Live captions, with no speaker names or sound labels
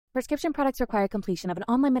Prescription products require completion of an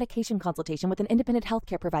online medication consultation with an independent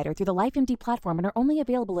healthcare provider through the LifeMD platform and are only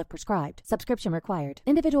available if prescribed. Subscription required.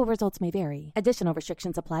 Individual results may vary. Additional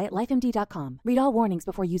restrictions apply at lifemd.com. Read all warnings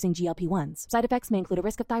before using GLP-1s. Side effects may include a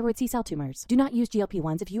risk of thyroid C-cell tumors. Do not use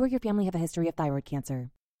GLP-1s if you or your family have a history of thyroid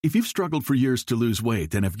cancer. If you've struggled for years to lose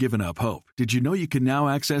weight and have given up hope, did you know you can now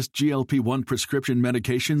access GLP-1 prescription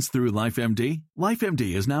medications through LifeMD?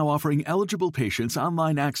 LifeMD is now offering eligible patients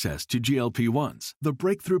online access to GLP-1s, the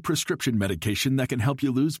breakthrough prescription medication that can help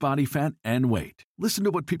you lose body fat and weight. Listen to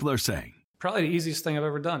what people are saying. Probably the easiest thing I've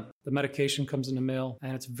ever done. The medication comes in the mail,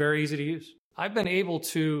 and it's very easy to use. I've been able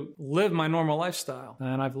to live my normal lifestyle,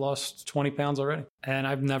 and I've lost 20 pounds already, and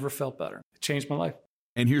I've never felt better. It changed my life.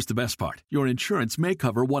 And here's the best part. Your insurance may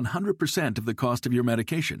cover 100% of the cost of your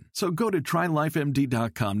medication. So go to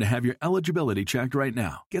TryLifeMD.com to have your eligibility checked right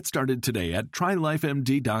now. Get started today at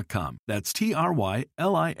TryLifeMD.com. That's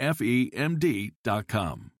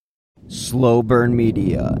TryLifeMD.com. Slow Burn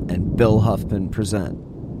Media and Bill Huffman present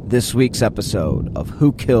this week's episode of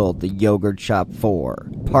Who Killed the Yogurt Shop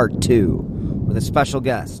 4, Part 2, with a special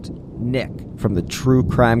guest, Nick from the True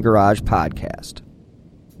Crime Garage podcast.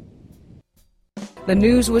 The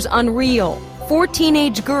news was unreal. 4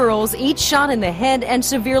 teenage girls, each shot in the head and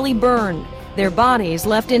severely burned. Their bodies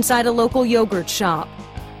left inside a local yogurt shop.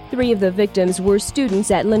 3 of the victims were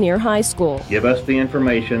students at Lanier High School. Give us the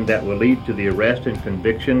information that will lead to the arrest and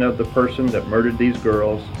conviction of the person that murdered these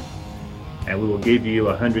girls, and we will give you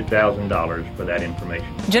 $100,000 for that information.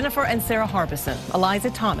 Jennifer and Sarah Harbison, Eliza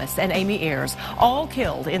Thomas, and Amy Ayers, all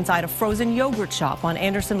killed inside a frozen yogurt shop on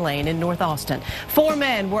Anderson Lane in North Austin. 4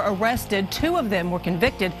 men were arrested, 2 of them were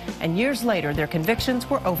convicted, and years later their convictions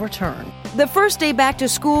were overturned. The first day back to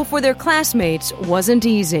school for their classmates wasn't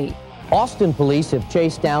easy. Austin police have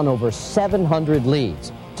chased down over 700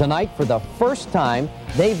 leads. Tonight, for the first time,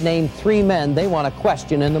 they've named 3 men they want to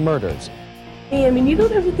question in the murders. I mean, you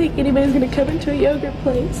don't ever think anybody's going to come into a yogurt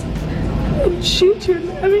place and shoot you.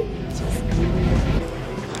 I mean,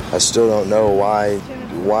 I still don't know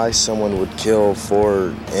why someone would kill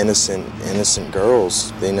 4 innocent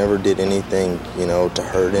girls. They never did anything, to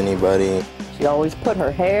hurt anybody. She always put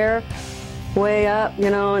her hair way up,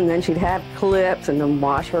 and then she'd have clips and then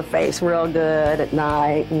wash her face real good at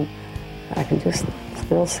night. And I can just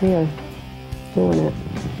still see her doing it.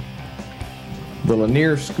 The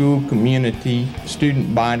Lanier School community,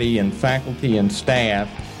 student body, and faculty and staff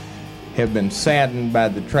have been saddened by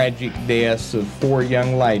the tragic deaths of 4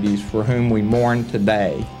 young ladies for whom we mourn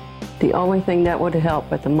today. The only thing that would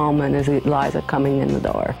help at the moment is Eliza coming in the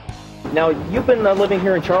door. Now, you've been living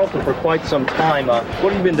here in Charleston for quite some time.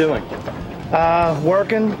 What have you been doing?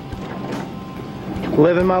 Working,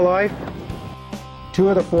 living my life. 2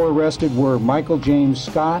 of the 4 arrested were Michael James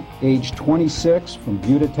Scott, age 26, from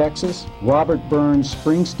Buda, Texas. Robert Burns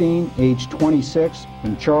Springsteen, age 26,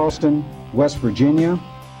 from Charleston, West Virginia.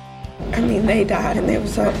 I mean, they died and they were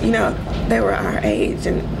so, they were our age.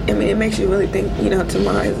 And I mean, it makes you really think,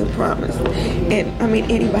 tomorrow isn't promised. And I mean,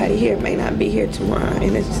 anybody here may not be here tomorrow,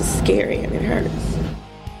 and it's just scary and it hurts.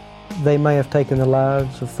 They may have taken the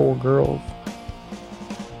lives of 4 girls,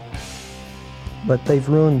 but they've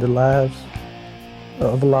ruined the lives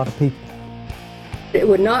of a lot of people. It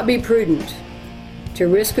would not be prudent to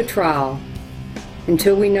risk a trial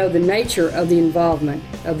until we know the nature of the involvement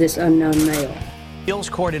of this unknown male. Appeals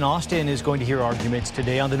Court in Austin is going to hear arguments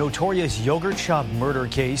today on the notorious yogurt shop murder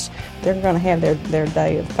case. They're going to have their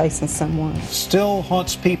day of facing someone. Still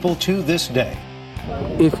haunts people to this day.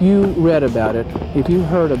 If you read about it, if you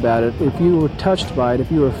heard about it, if you were touched by it,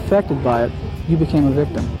 if you were affected by it, you became a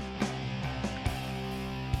victim.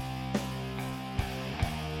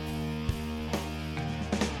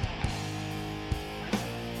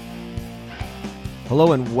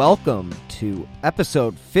 Hello and welcome to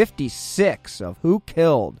episode 56 of Who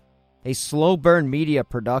Killed, a Slow Burn Media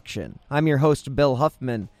production. I'm your host, Bill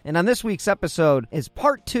Huffman, and on this week's episode is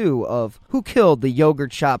part 2 of Who Killed the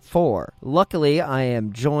Yogurt Shop 4. Luckily, I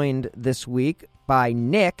am joined this week by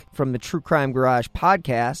Nick from the True Crime Garage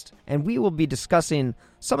podcast, and we will be discussing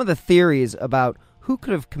some of the theories about who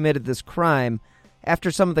could have committed this crime after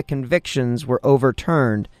some of the convictions were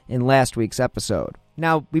overturned in last week's episode.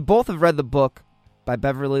 Now, we both have read the book by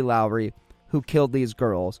Beverly Lowry, Who Killed These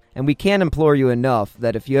Girls, and we can't implore you enough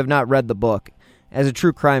that if you have not read the book, as a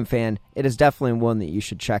true crime fan, it is definitely one that you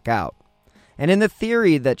should check out. And in the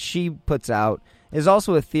theory that she puts out is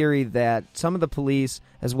also a theory that some of the police,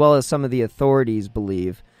 as well as some of the authorities,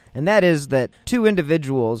 believe, and that is that 2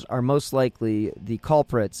 individuals are most likely the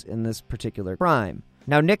culprits in this particular crime.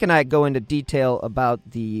 Now, Nick and I go into detail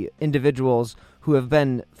about the individuals who have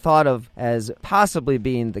been thought of as possibly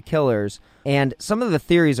being the killers. And some of the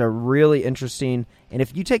theories are really interesting. And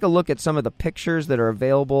if you take a look at some of the pictures that are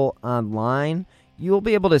available online, you'll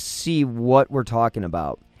be able to see what we're talking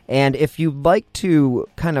about. And if you'd like to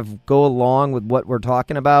kind of go along with what we're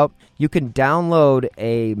talking about, you can download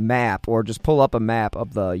a map or just pull up a map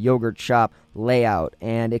of the yogurt shop layout.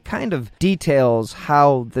 And it kind of details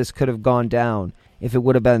how this could have gone down if it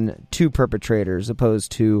would have been two perpetrators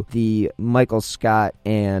opposed to the Michael Scott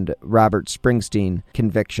and Robert Springsteen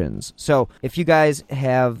convictions. So if you guys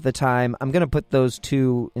have the time, I'm going to put those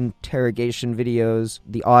two interrogation videos,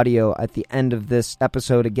 the audio, at the end of this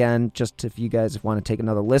episode again, just if you guys want to take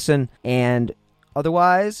another listen. And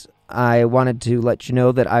otherwise, I wanted to let you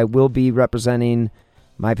know that I will be representing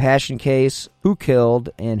my passion case, Who Killed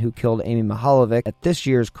and Who Killed Amy Mihaljevic, at this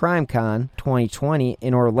year's CrimeCon 2020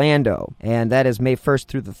 in Orlando. And that is May 1st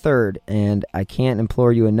through the 3rd. And I can't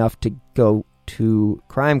implore you enough to go to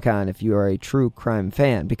CrimeCon if you are a true crime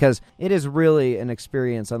fan, because it is really an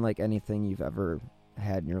experience unlike anything you've ever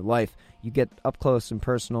had in your life. You get up close and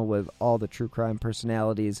personal with all the true crime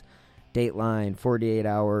personalities. Dateline, 48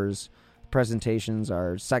 Hours, presentations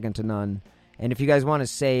are second to none. And if you guys want to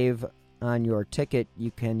save on your ticket,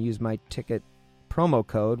 you can use my ticket promo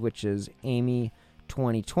code, which is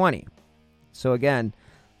Amy2020. So again,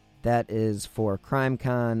 that is for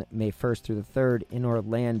CrimeCon, May 1st through the 3rd in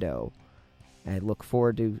Orlando. I look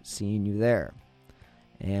forward to seeing you there.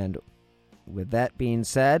 And with that being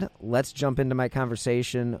said, let's jump into my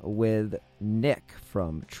conversation with Nick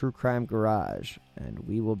from True Crime Garage, and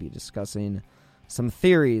we will be discussing some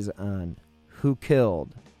theories on who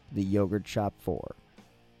killed the Yogurt Shop 4.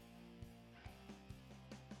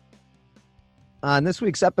 On this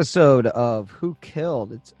week's episode of Who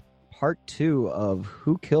Killed, it's part 2 of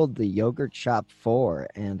Who Killed the Yogurt Shop 4,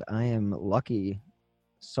 and I am lucky,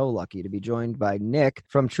 so lucky, to be joined by Nick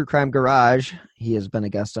from True Crime Garage. He has been a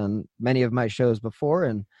guest on many of my shows before,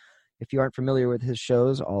 and if you aren't familiar with his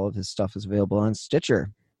shows, all of his stuff is available on Stitcher.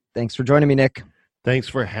 Thanks for joining me, Nick. Thanks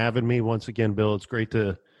for having me once again, Bill. It's great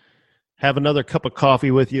to have another cup of coffee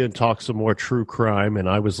with you and talk some more true crime. And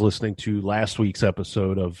I was listening to last week's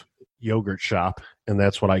episode of Yogurt Shop, and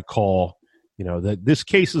that's what I call, that this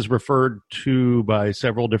case is referred to by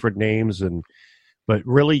several different names, but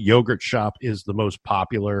really Yogurt Shop is the most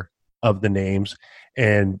popular of the names.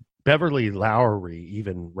 And Beverly Lowry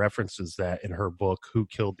even references that in her book, Who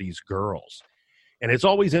Killed These Girls? And it's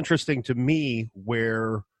always interesting to me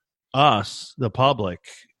where us, the public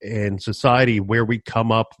and society, where we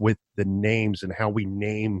come up with the names and how we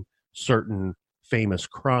name certain famous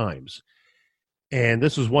crimes. And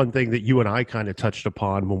this is one thing that you and I kind of touched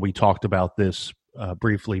upon when we talked about this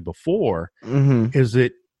briefly before, is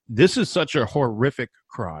that this is such a horrific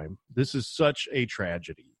crime. This is such a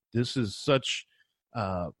tragedy. This is such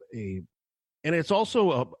and it's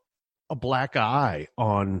also a black eye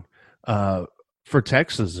on for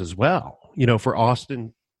Texas as well. For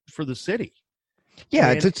Austin, for the city. Yeah,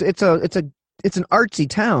 and it's an artsy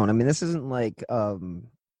town. I mean, this isn't like.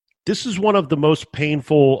 This is one of the most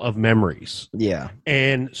painful of memories. Yeah.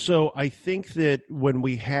 And so I think that when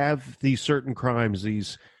we have these certain crimes,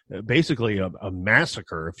 these basically a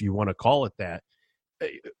massacre, if you want to call it that,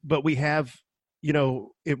 but we have,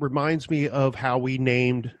 it reminds me of how we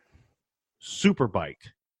named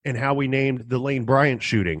Superbike and how we named the Lane Bryant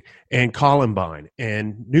shooting and Columbine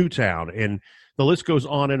and Newtown, and the list goes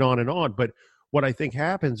on and on and on. But what I think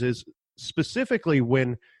happens is, specifically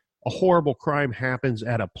when a horrible crime happens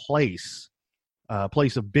at a place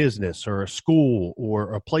of business or a school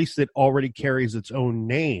or a place that already carries its own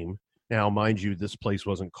name. Now, mind you, this place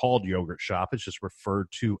wasn't called Yogurt Shop. It's just referred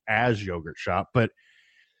to as Yogurt Shop. But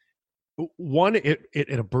one, it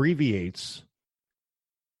abbreviates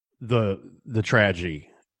the tragedy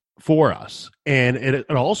for us. And it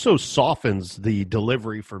also softens the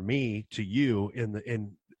delivery for me to you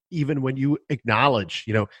in even when you acknowledge,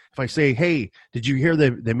 if I say, hey, did you hear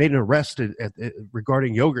they made an arrest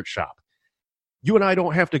regarding Yogurt Shop? You and I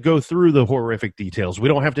don't have to go through the horrific details. We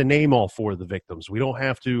don't have to name all 4 of the victims. We don't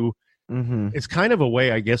have to. It's kind of a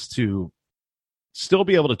way, I guess, to still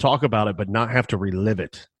be able to talk about it, but not have to relive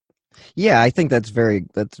it. Yeah, I think that's very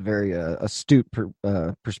astute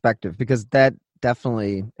perspective, because that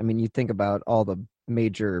definitely, I mean, you think about all the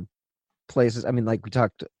major places. I mean, like we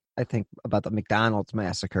talked, I think, about the McDonald's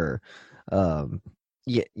massacre.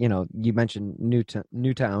 You mentioned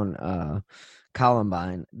Newtown,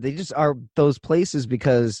 Columbine. They just are those places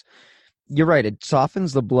because you're right. It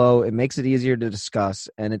softens the blow. It makes it easier to discuss,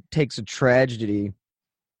 and it takes a tragedy.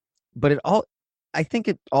 But I think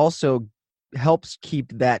it also helps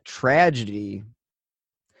keep that tragedy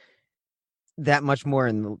that much more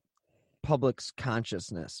in the public's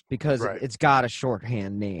consciousness because it's got a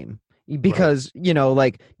shorthand name. Because,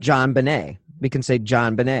 like John Bonet, we can say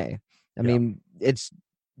John Bonet. I mean, it's,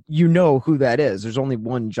 who that is. There's only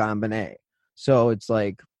one John Bonet. So it's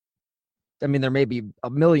like, I mean, there may be a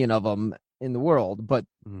million of them in the world, but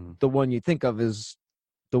the one you think of is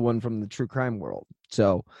the one from the true crime world.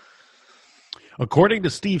 So according to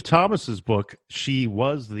Steve Thomas's book, she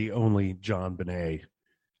was the only John Bonet.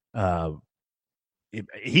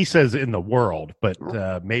 He says in the world, but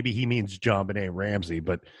maybe he means John Bonet Ramsey,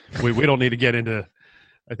 but we don't need to get into,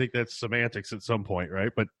 I think that's semantics at some point,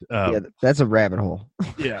 right? But that's a rabbit hole.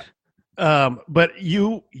 Yeah. But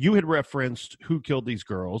you had referenced Who Killed These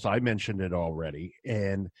Girls. I mentioned it already.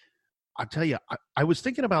 And I'll tell you, I was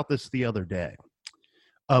thinking about this the other day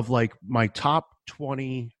of like my top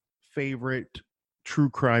 20 favorite true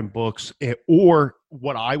crime books, or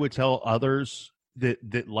what I would tell others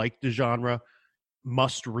that like the genre,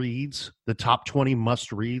 must reads, the top 20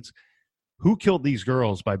 must reads. Who Killed These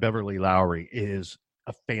Girls by Beverly Lowry is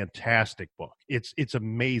a fantastic book. It's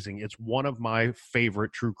amazing. It's one of my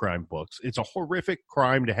favorite true crime books. It's a horrific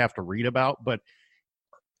crime to have to read about, but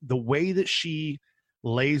the way that she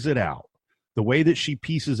lays it out, the way that she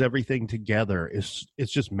pieces everything together it's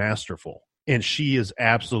just masterful. And she is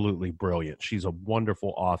absolutely brilliant. She's a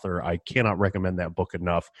wonderful author. I cannot recommend that book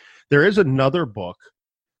enough. There is another book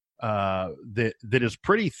that is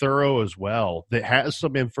pretty thorough as well, that has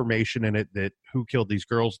some information in it that Who Killed These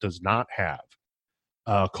Girls does not have,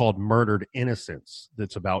 called Murdered Innocents,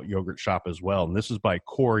 that's about Yogurt Shop as well. And this is by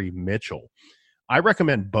Corey Mitchell. I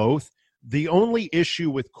recommend both. The only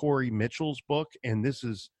issue with Corey Mitchell's book, and this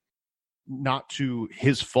is not to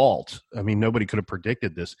his fault, I mean, nobody could have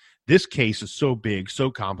predicted this. This case is so big,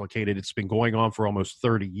 so complicated. It's been going on for almost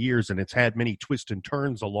 30 years, and it's had many twists and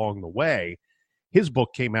turns along the way. His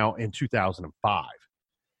book came out in 2005.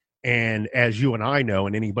 And as you and I know,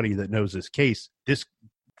 and anybody that knows this case,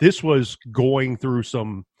 this was going through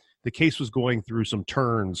the case was going through some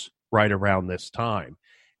turns right around this time.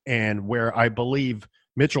 And where I believe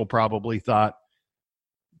Mitchell probably thought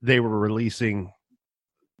they were releasing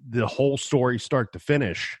the whole story start to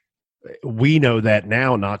finish, we know that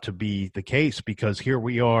now not to be the case, because here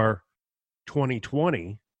we are,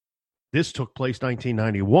 2020. This took place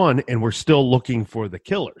 1991, and we're still looking for the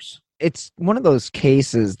killers. It's one of those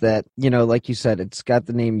cases that, like you said, it's got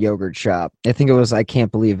the name Yogurt Shop. I think it was I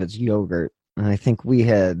Can't Believe It's Yogurt. And I think we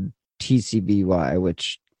had TCBY,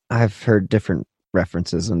 which I've heard different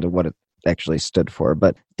references into what it actually stood for,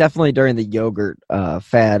 but definitely during the yogurt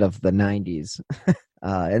fad of the 90s.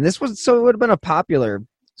 And this was, so it would have been a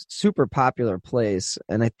super popular place.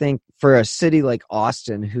 And I think for a city like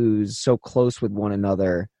Austin, who's so close with one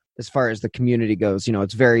another, as far as the community goes,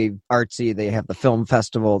 it's very artsy. They have the film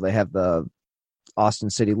festival. They have the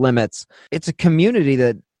Austin City Limits. It's a community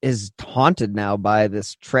that is haunted now by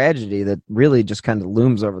this tragedy that really just kind of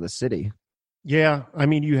looms over the city. Yeah. I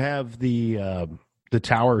mean, you have the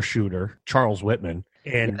tower shooter, Charles Whitman.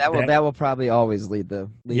 And that will probably always lead the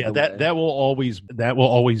way. That will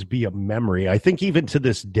always be a memory. I think even to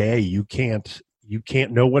this day,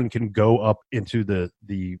 no one can go up into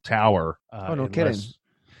the tower. No kidding.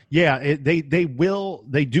 Yeah,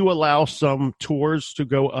 they do allow some tours to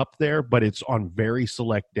go up there, but it's on very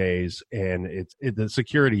select days, and the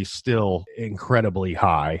security is still incredibly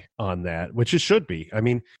high on that, which it should be. I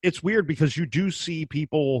mean, it's weird because you do see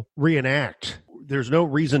people reenact. There's no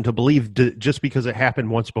reason to believe just because it happened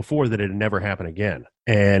once before that it'd never happen again,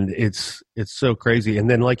 and it's so crazy. And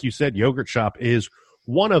then, like you said, Yogurt Shop is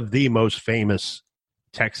one of the most famous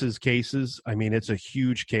Texas cases. I mean, it's a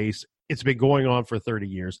huge case. It's been going on for 30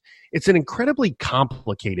 years. It's an incredibly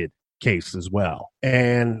complicated case as well.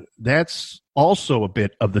 And that's also a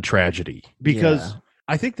bit of the tragedy, because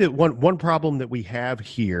I think that one problem that we have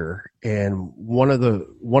here, and one of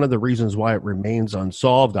the reasons why it remains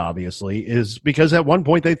unsolved, obviously, is because at one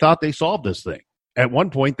point they thought they solved this thing. At one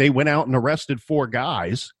point they went out and arrested 4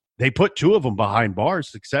 guys. They put 2 of them behind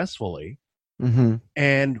bars successfully. Mm-hmm.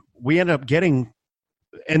 And we end up getting,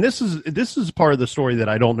 and this is part of the story that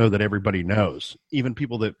I don't know that everybody knows, even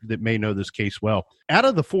people that may know this case well. Out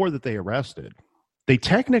of the 4 that they arrested, they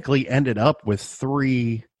technically ended up with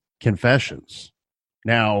 3 confessions.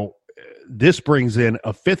 Now, this brings in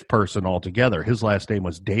a 5th person altogether. His last name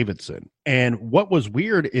was Davidson. And what was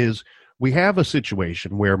weird is we have a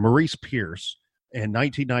situation where Maurice Pierce in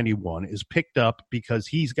 1991 is picked up because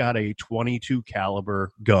he's got a .22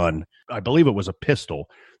 caliber gun. I believe it was a pistol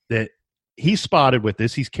that he's spotted with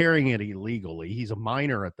this. He's carrying it illegally. He's a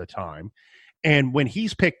minor at the time. And when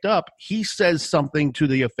he's picked up, he says something to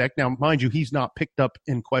the effect. Now, mind you, he's not picked up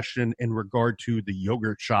in question in regard to the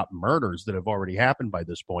yogurt shop murders that have already happened by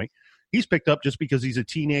this point. He's picked up just because he's a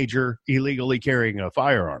teenager illegally carrying a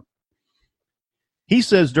firearm. He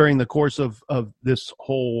says during the course of this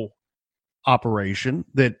whole operation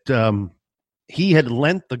that he had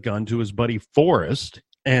lent the gun to his buddy Forrest,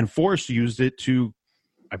 and Forrest used it to,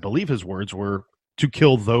 I believe his words were, to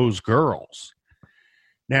kill those girls.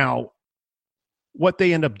 Now, what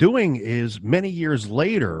they end up doing is many years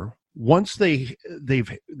later, once the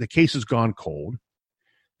case has gone cold,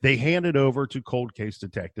 they hand it over to cold case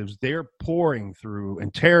detectives. They're pouring through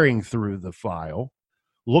and tearing through the file,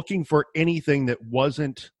 looking for anything that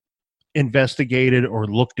wasn't investigated or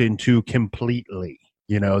looked into completely.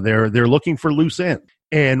 You know, they're looking for loose ends.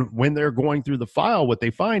 And when they're going through the file, what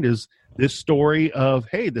they find is this story of,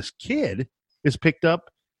 hey, this kid is picked up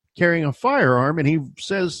carrying a firearm, and he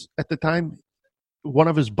says at the time one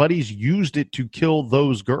of his buddies used it to kill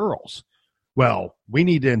those girls. Well, we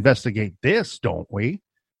need to investigate this, don't we?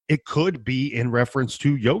 It could be in reference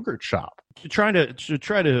to Yogurt Shop. To try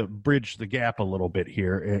to bridge the gap a little bit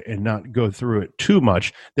here and not go through it too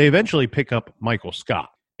much, they eventually pick up Michael Scott.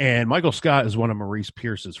 And Michael Scott is one of Maurice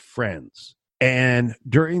Pierce's friends. And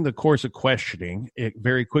during the course of questioning, it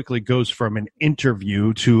very quickly goes from an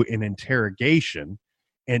interview to an interrogation.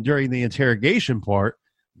 And during the interrogation part,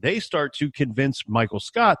 they start to convince Michael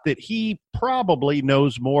Scott that he probably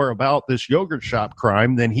knows more about this yogurt shop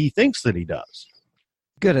crime than he thinks that he does.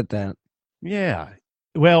 Good at that. Yeah.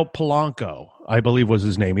 Well, Polanco, I believe was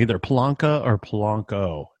his name. Either Polanca or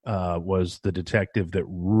Polanco was the detective that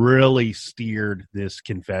really steered this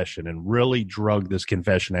confession and really drugged this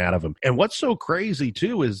confession out of him. And what's so crazy,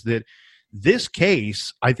 too, is that this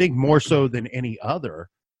case, I think more so than any other,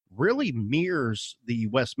 really mirrors the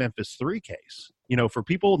West Memphis 3 case. You know, for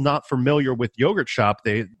people not familiar with Yogurt Shop,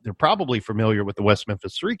 they're probably familiar with the West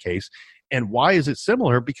Memphis 3 case. And why is it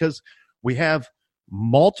similar? Because we have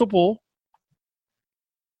multiple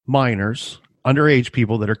minors, underage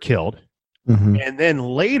people that are killed. Mm-hmm. And then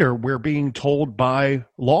later we're being told by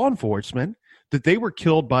law enforcement that they were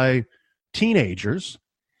killed by teenagers.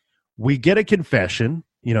 We get a confession.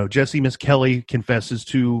 You know, Jesse Miss Kelly confesses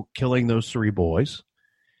to killing those 3 boys.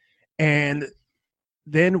 And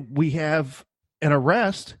then we have an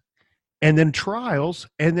arrest and then trials.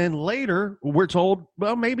 And then later we're told,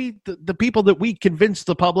 well, maybe the people that we convinced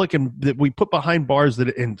the public and that we put behind bars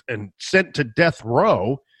that and sent to death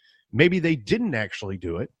row, maybe they didn't actually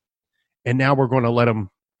do it. And now we're going to let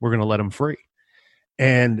them free.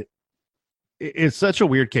 And it's such a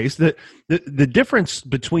weird case that the difference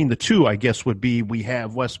between the two, I guess, would be we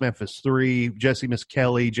have West Memphis 3, Jesse Miss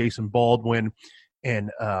Kelly, Jason Baldwin, and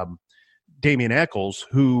Damian Eccles,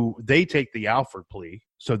 who they take the Alford plea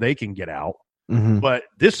so they can get out. Mm-hmm. But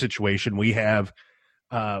this situation, we had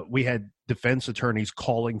defense attorneys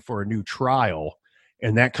calling for a new trial,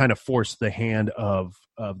 and that kind of forced the hand of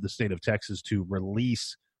the state of Texas to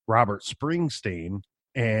release Robert Springsteen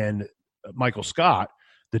and Michael Scott,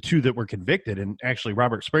 the 2 that were convicted. And actually,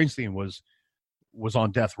 Robert Springsteen was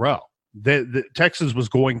on death row. The Texas was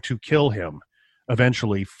going to kill him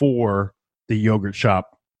eventually for the Yogurt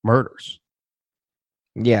Shop murders.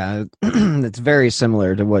 Yeah, it's very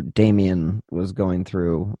similar to what Damien was going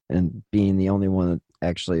through and being the only one that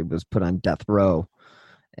actually was put on death row.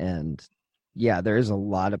 And yeah, there is a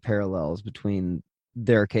lot of parallels between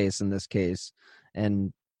their case and this case.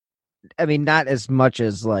 And I mean, not as much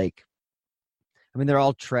as they're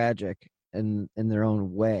all tragic in their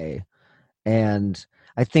own way. And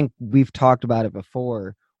I think we've talked about it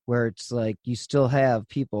before, where it's like you still have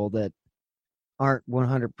people that aren't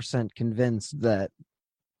 100% convinced that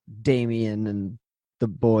Damien and the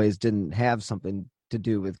boys didn't have something to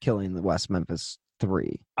do with killing the West Memphis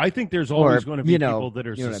 3. I think there's always going to be people that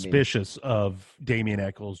are suspicious of Damian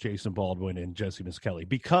Eccles, Jason Baldwin, and Jesse Miss Kelly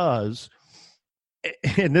because,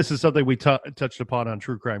 and this is something we touched upon on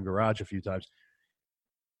True Crime Garage a few times,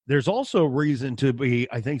 there's also reason to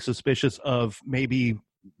be, I think, suspicious of maybe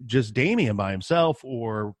just Damien by himself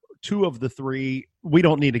or 2 of the 3. We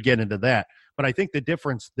don't need to get into that. But I think the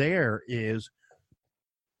difference there is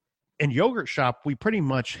in Yogurt Shop, we pretty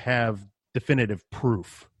much have definitive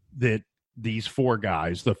proof that these 4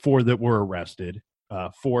 guys, the 4 that were arrested,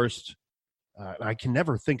 Forrest, I can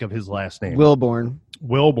never think of his last name.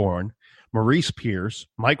 Wilborn, Maurice Pierce,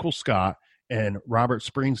 Michael Scott, and Robert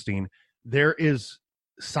Springsteen. There is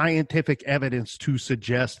scientific evidence to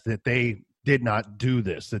suggest that they did not do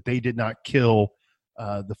this, that they did not kill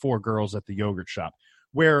the 4 girls at the Yogurt Shop.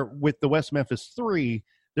 Where with the West Memphis 3,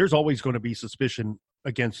 there's always going to be suspicion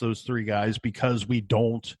against those 3 guys because we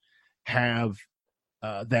don't have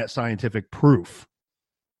that scientific proof.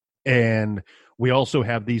 And we also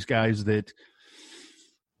have these guys that,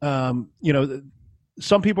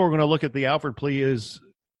 some people are going to look at the Alford plea is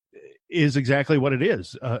exactly what it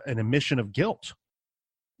is, an admission of guilt.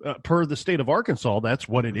 Per the state of Arkansas, that's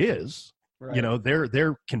what it is. Right.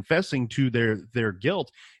 They're confessing to their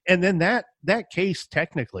guilt. And then that case,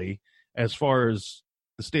 technically, as far as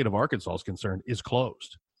the state of Arkansas is concerned, is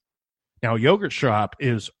closed. Now, Yogurt Shop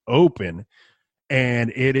is open,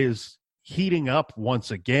 and it is heating up once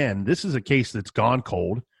again. This is a case that's gone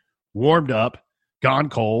cold, warmed up, gone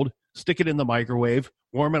cold, stick it in the microwave,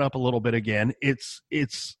 warm it up a little bit again. It's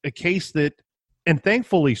a case that, and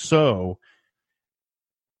thankfully so,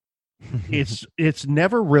 it's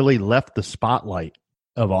never really left the spotlight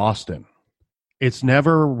of Austin. It's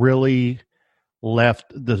never really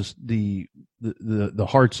left the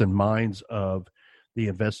hearts and minds of the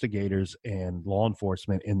investigators and law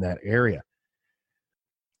enforcement in that area.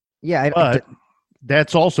 Yeah, but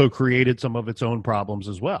that's also created some of its own problems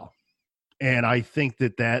as well. And I think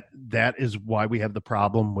that is why we have the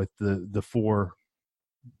problem with the 4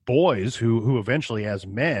 boys who eventually, as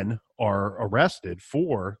men, are arrested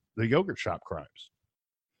for the Yogurt Shop crimes.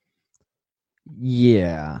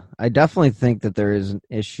 Yeah, I definitely think that there is an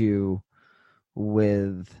issue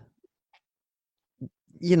with,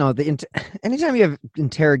 anytime you have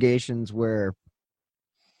interrogations where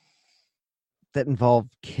that involve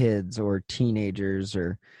kids or teenagers,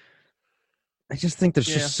 or I just think there's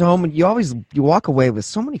just so many. You walk away with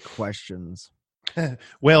so many questions.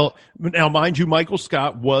 Well, now mind you, Michael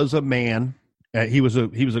Scott was a man. He was a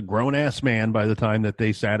grown ass man by the time that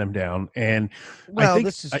they sat him down. And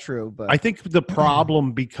this is true, but I think the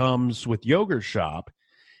problem becomes with Yogurt Shop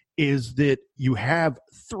is that you have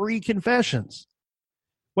 3 confessions.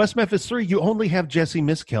 West Memphis 3, you only have Jesse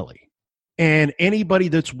Misskelley. And anybody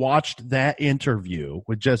that's watched that interview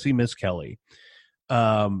with Jesse Misskelley,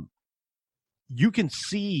 you can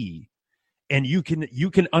see and you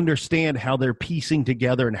can understand how they're piecing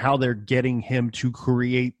together and how they're getting him to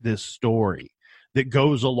create this story that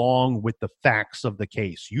goes along with the facts of the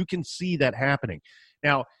case. You can see that happening.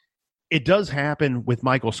 Now, it does happen with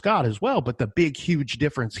Michael Scott as well, but the big, huge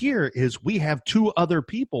difference here is we have 2 other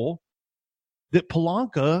people that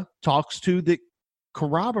Polanka talks to that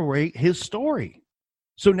corroborate his story.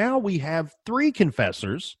 So now we have 3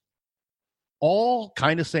 confessors, all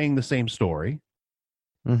kind of saying the same story.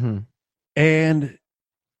 Mm-hmm. And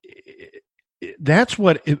that's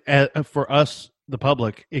what, for us, the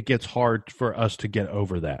public, it gets hard for us to get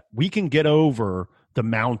over that. We can get over the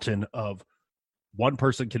mountain of one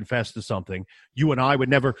person confessed to something. You and I would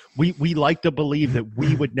never, we like to believe that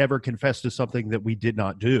we would never confess to something that we did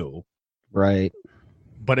not do. Right.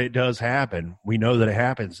 But it does happen. We know that it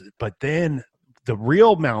happens. But then the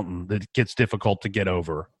real mountain that gets difficult to get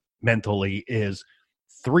over mentally is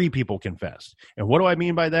 3 people confessed. And what do I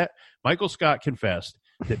mean by that? Michael Scott confessed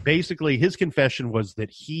that basically his confession was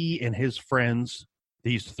that he and his friends,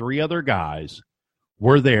 these 3 other guys,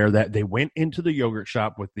 were there, that they went into the Yogurt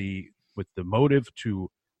Shop with the motive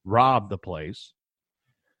to rob the place.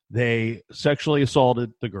 They sexually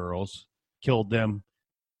assaulted the girls, killed them,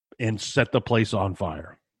 and set the place on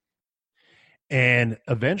fire. And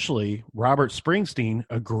eventually Robert Springsteen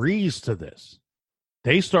agrees to this.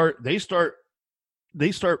 They start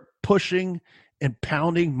pushing and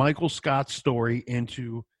pounding Michael Scott's story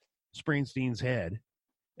into Springsteen's head.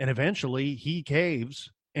 And eventually he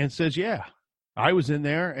caves and says, yeah, I was in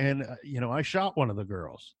there and, I shot one of the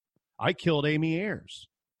girls. I killed Amy Ayers.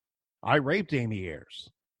 I raped Amy Ayers.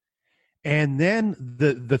 And then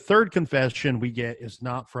the third confession we get is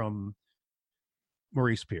not from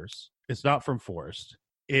Maurice Pierce. It's not from Forrest.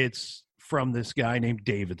 It's from this guy named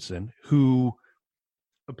Davidson, who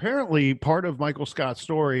apparently part of Michael Scott's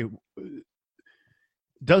story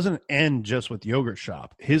doesn't end just with Yogurt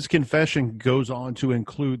Shop. His confession goes on to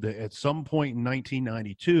include that at some point in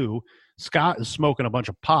 1992, Scott is smoking a bunch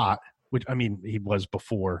of pot, which, I mean, he was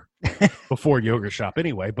before Yogurt Shop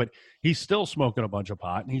anyway, but he's still smoking a bunch of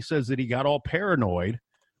pot. And he says that he got all paranoid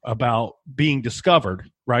about being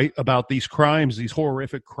discovered, right? About these crimes, these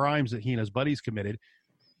horrific crimes that he and his buddies committed.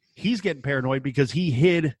 He's getting paranoid because he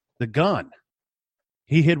hid the gun.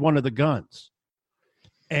 He hid one of the guns.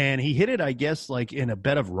 And he hid it, I guess, like in a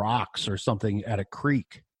bed of rocks or something at a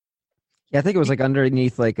creek. Yeah, I think it was like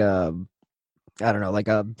underneath like a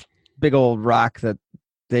big old rock that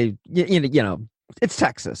they, it's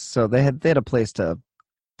Texas. So they had a place to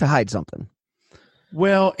hide something.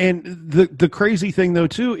 Well, and the crazy thing though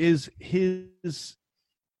too is his,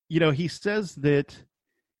 he says that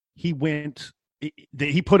he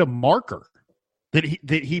put a marker that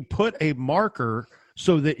he put a marker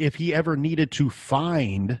so that if he ever needed to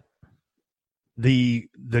find the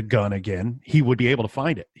gun again, he would be able to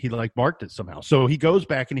find it. He like marked it somehow. So he goes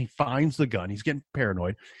back and he finds the gun. He's getting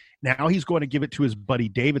paranoid. Now he's going to give it to his buddy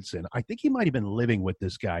Davidson. I think he might have been living with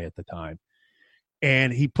this guy at the time.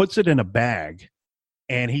 And he puts it in a bag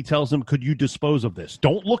and he tells him, could you dispose of this?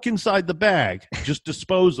 Don't look inside the bag, just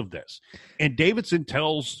dispose of this. And Davidson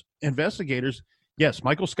tells investigators, yes,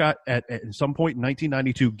 Michael Scott at some point in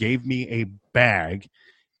 1992 gave me a bag.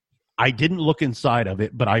 I didn't look inside of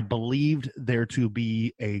it, but I believed there to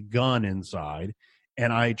be a gun inside,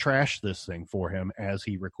 and I trashed this thing for him as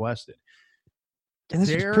he requested. And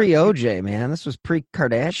this was pre-OJ, man. This was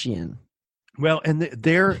pre-Kardashian. Well, and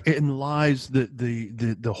therein lies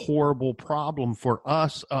the horrible problem for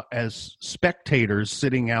us as spectators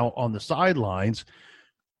sitting out on the sidelines.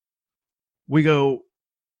 We go,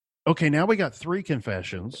 okay, now we got 3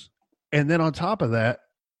 confessions, and then on top of that,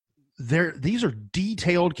 these are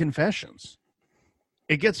detailed confessions.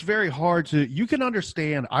 It gets very hard to, you can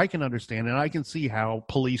understand, I can understand, and I can see how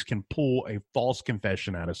police can pull a false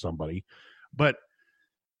confession out of somebody. But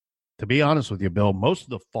to be honest with you, Bill, most of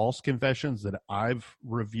the false confessions that I've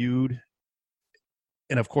reviewed,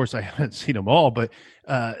 and of course I haven't seen them all, but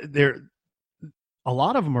a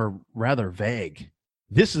lot of them are rather vague.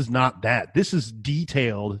 This is not that. This is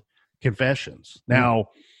detailed confessions. Now,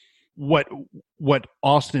 what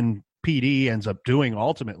Austin PD ends up doing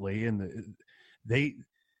ultimately, and they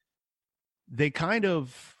didn't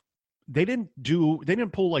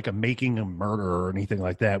pull like a making a murder or anything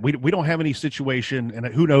like that. We don't have any situation, and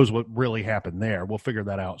who knows what really happened there. We'll figure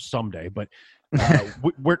that out someday. But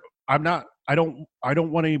I don't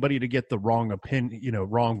want anybody to get the wrong opinion,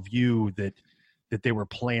 wrong view that they were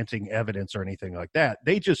planting evidence or anything like that.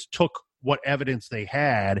 They just took what evidence they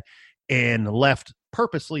had and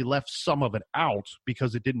purposely left some of it out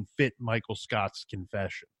because it didn't fit Michael Scott's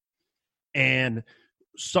confession. And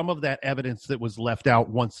some of that evidence that was left out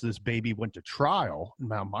once this baby went to trial,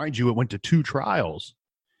 now mind you, it went to 2 trials,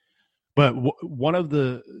 but one of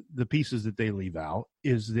the pieces that they leave out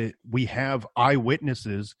is that we have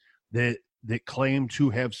eyewitnesses that claim to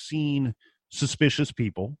have seen suspicious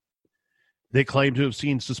people, that claim to have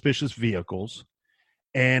seen suspicious vehicles,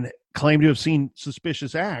 and claim to have seen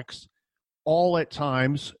suspicious acts all at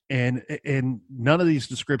times, and none of these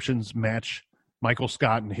descriptions match Michael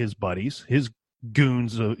Scott and his buddies, his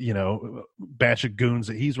goons, batch of goons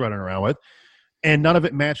that he's running around with, and none of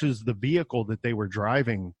it matches the vehicle that they were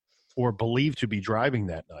driving or believed to be driving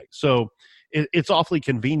that night. So it's awfully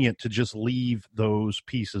convenient to just leave those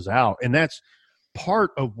pieces out, and that's part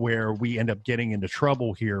of where we end up getting into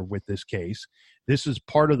trouble here with this case. This is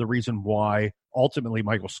part of the reason why ultimately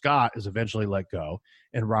Michael Scott is eventually let go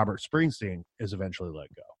and Robert Springsteen is eventually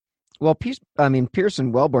let go. Well, Pierce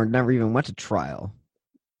and Wellborn never even went to trial.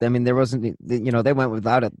 I mean, there wasn't, they went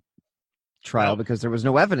without a trial because there was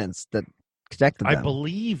no evidence that connected them. I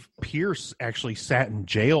believe Pierce actually sat in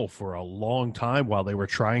jail for a long time while they were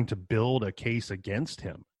trying to build a case against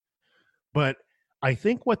him. But I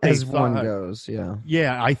think what they as thought, one goes, yeah.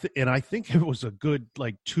 Yeah, I think it was a good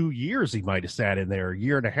 2 years he might have sat in there, a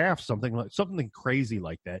year and a half, something crazy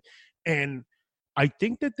like that. And I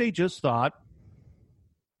think that they just thought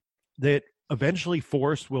that eventually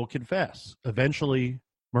Forrest will confess. Eventually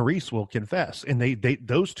Maurice will confess. And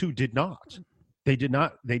those two did not. They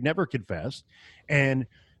never confessed. And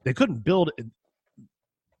they couldn't build.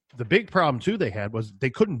 The big problem too they had was they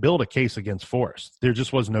couldn't build a case against Forrest. There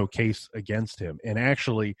just was no case against him. And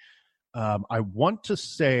actually, I want to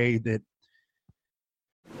say that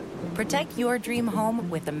protect your dream home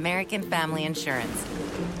with American Family Insurance.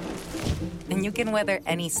 And you can weather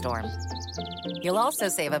any storm. You'll also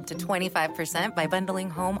save up to 25% by bundling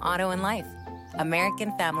home, auto, and life.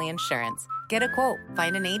 American Family Insurance. Get a quote.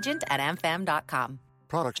 Find an agent at amfam.com.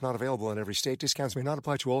 Products not available in every state. Discounts may not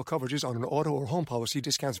apply to all coverages on an auto or home policy.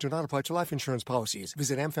 Discounts do not apply to life insurance policies.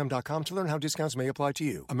 Visit amfam.com to learn how discounts may apply to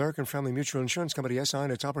you. American Family Mutual Insurance Company, SI,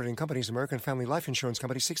 and its operating companies, American Family Life Insurance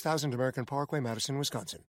Company, 6000 American Parkway, Madison,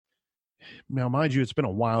 Wisconsin. Now, mind you, it's been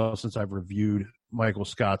a while since I've reviewed Michael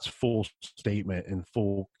Scott's full statement and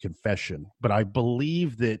full confession, but I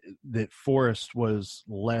believe that Forrest was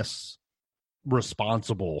less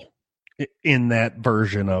responsible in that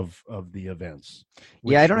version of the events.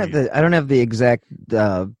 Yeah, I don't have the exact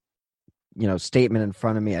statement in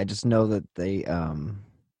front of me. I just know that they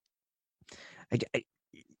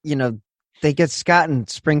they get Scott and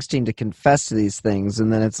Springsteen to confess to these things,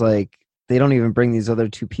 and then it's like they don't even bring these other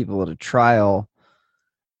 2 people to trial.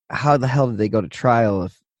 How the hell did they go to trial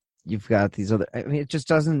if you've got these other? I mean, it just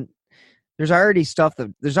doesn't.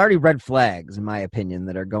 there's already red flags, in my opinion,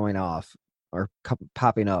 that are going off or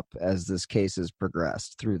popping up as this case has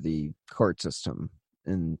progressed through the court system,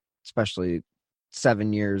 and especially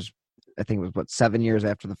 7 years. I think it was 7 years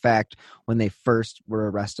after the fact when they first were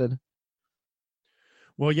arrested.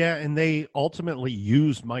 Well, yeah, and they ultimately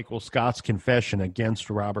used Michael Scott's confession against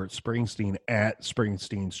Robert Springsteen at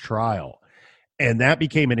Springsteen's trial. And that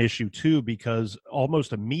became an issue, too, because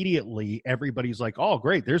almost immediately everybody's like, oh,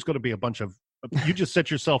 great, there's going to be a bunch of – you just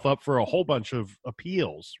set yourself up for a whole bunch of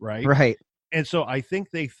appeals, right? Right. And so I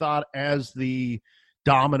think they thought as the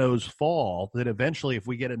dominoes fall that eventually if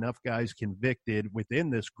we get enough guys convicted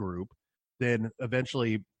within this group, then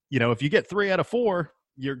eventually, if you get 3 out of 4 –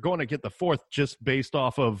 you're going to get the 4th just based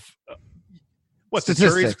off of what the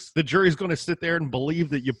jury's going to sit there and believe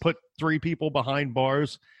that you put 3 people behind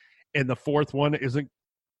bars and the 4th one isn't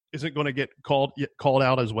going to get called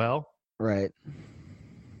out as well. Right.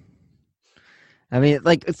 I mean,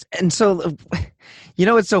 what's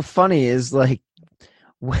so funny is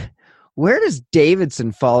where does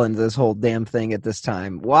Davidson fall into this whole damn thing at this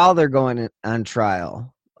time while they're going on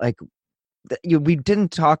trial? We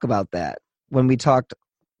didn't talk about that when we talked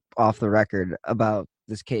off the record about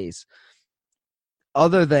this case,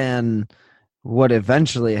 other than what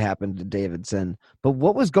eventually happened to Davidson. But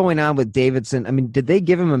what was going on with Davidson? I mean, did they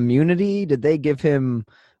give him immunity? Did they give him,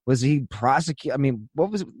 was he prosecuted? I mean,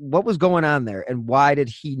 what was going on there, and why did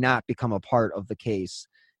he not become a part of the case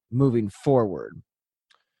moving forward?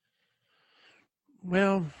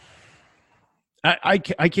 Well, I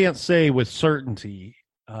can't say with certainty.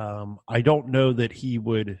 I don't know that he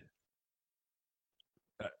would.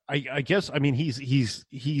 I guess, I mean,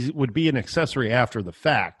 he would be an accessory after the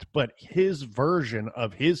fact, but his version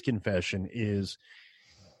of his confession is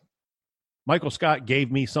Michael Scott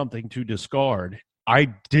gave me something to discard.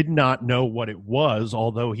 I did not know what it was,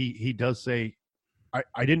 although he does say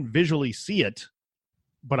I didn't visually see it,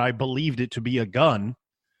 but I believed it to be a gun.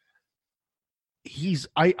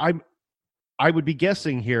 I would be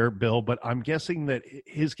guessing here, Bill, but I'm guessing that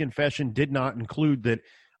his confession did not include that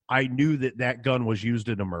I knew that gun was used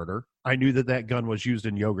in a murder. I knew that gun was used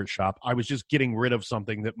in Yogurt Shop. I was just getting rid of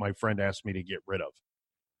something that my friend asked me to get rid of.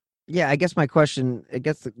 Yeah, I guess the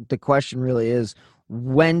question really is,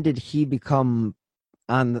 when did he become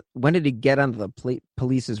when did he get onto the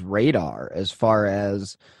police's radar as far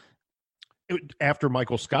as after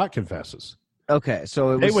Michael Scott confesses? Okay,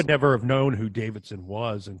 so they would never have known who Davidson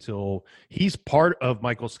was until he's part of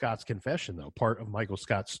Michael Scott's confession, though, part of Michael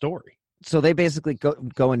Scott's story. So they basically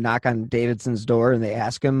go and knock on Davidson's door and they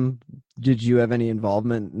ask him, did you have any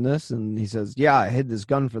involvement in this? And he says, yeah, I hid this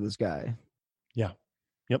gun for this guy. Yeah.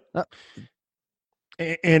 Yep.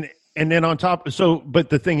 And then on top,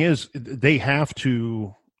 but the thing is, they have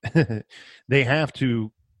to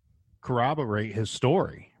corroborate his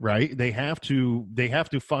story, right? They have to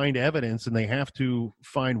find evidence, and they have to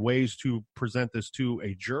find ways to present this to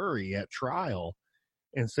a jury at trial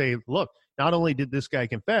and say, look, not only did this guy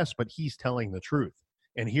confess, but he's telling the truth.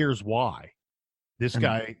 And here's why. This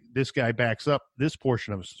guy backs up this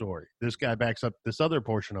portion of his story. This guy backs up this other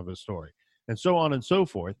portion of his story, and so on and so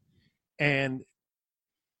forth. And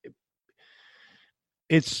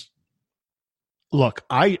look,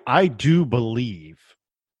 I do believe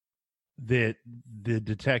that the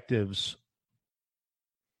detectives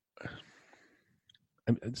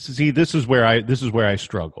see, this is where I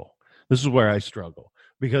struggle.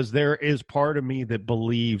 Because there is part of me that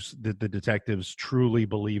believes that the detectives truly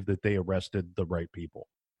believe that they arrested the right people.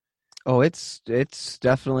 Oh, it's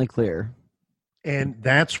definitely clear. And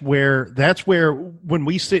that's where when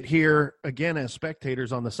we sit here again as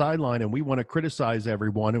spectators on the sideline and we want to criticize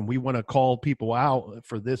everyone and we want to call people out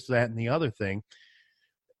for this, that, and the other thing,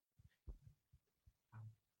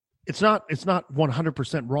 it's not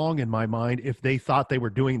 100% wrong in my mind if they thought they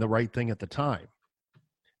were doing the right thing at the time.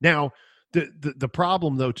 Now, the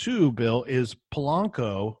problem, though, too, Bill, is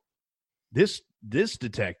Polanco, this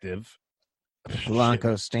detective.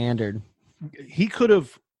 Polanco standard. He could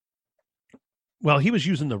have, well, he was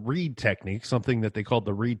using the Reed technique, something that they called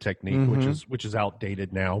the Reed technique, which is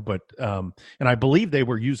outdated now. But and I believe they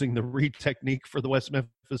were using the Reed technique for the West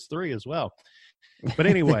Memphis 3 as well. But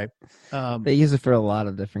anyway. They use it for a lot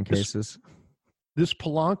of different cases. This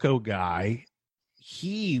Polanco guy,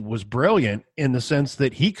 he was brilliant in the sense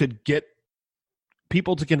that he could get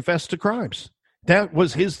people to confess to crimes. That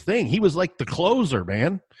was his thing. He was like the closer,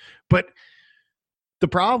 man. But the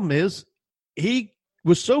problem is he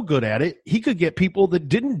was so good at it, he could get people that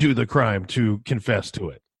didn't do the crime to confess to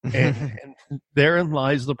it. And therein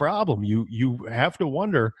lies the problem. You have to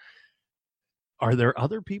wonder, are there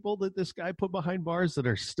other people that this guy put behind bars that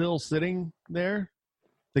are still sitting there?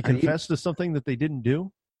 They confessed to something that they didn't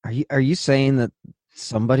do? Are you saying that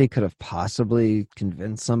somebody could have possibly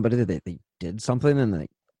convinced somebody that they did something and they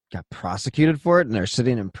got prosecuted for it and they're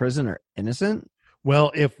sitting in prison or innocent?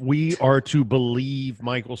 Well, if we are to believe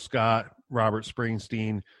Michael Scott, Robert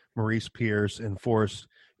Springsteen, Maurice Pierce, and Forrest,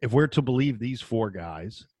 if we're to believe these 4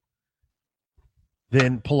 guys,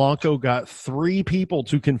 then Polanco got 3 people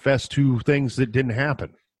to confess to things that didn't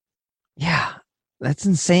happen. Yeah, that's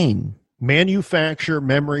insane. Manufacture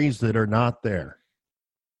memories that are not there.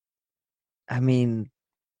 I mean,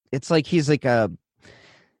 it's like he's like a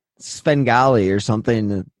Svengali or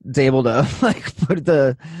something that's able to like put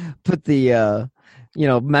the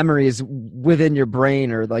memories within your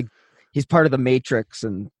brain, or like he's part of the Matrix,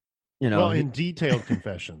 and well, in detailed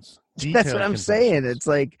confessions. That's what I'm saying. It's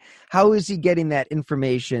like, how is he getting that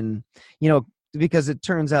information? Because it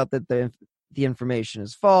turns out that the information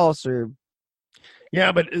is false, or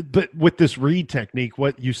yeah, but with this read technique,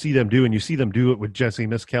 what you see them do, and you see them do it with Jesse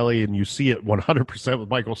Misskelley, and you see it 100% with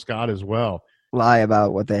Michael Scott as well. Lie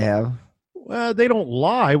about what they have. Well, they don't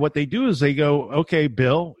lie. What they do is they go, okay,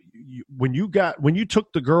 Bill, when you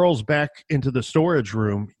took the girls back into the storage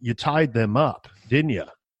room, you tied them up, didn't you?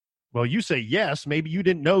 Well, you say yes. Maybe you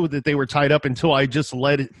didn't know that they were tied up until I just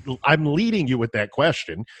I'm leading you with that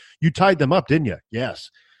question. You tied them up, didn't you? Yes.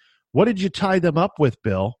 What did you tie them up with,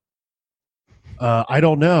 Bill? I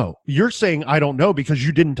don't know. You're saying I don't know because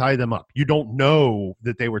you didn't tie them up. You don't know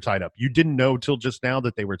that they were tied up. You didn't know till just now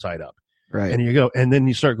that they were tied up. Right. And you go, and then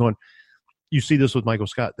you start going, you see this with Michael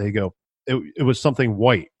Scott. They go, it was something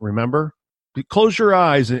white, remember? Close your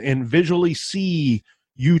eyes and visually see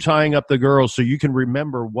you tying up the girls so you can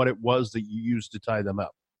remember what it was that you used to tie them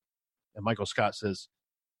up. And Michael Scott says,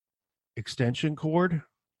 extension cord?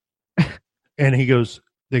 And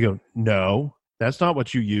they go, no, that's not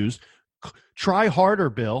what you used. Try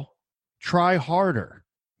harder, Bill. Try harder.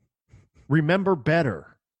 Remember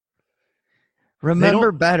better.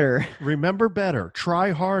 Remember better. Remember better.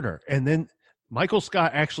 Try harder. And then Michael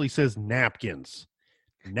Scott actually says napkins.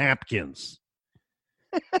 Napkins.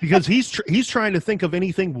 Because he's trying to think of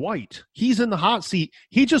anything white. He's in the hot seat.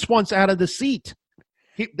 He just wants out of the seat.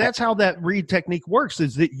 That's how that read technique works,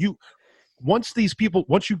 is that once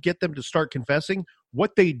you get them to start confessing,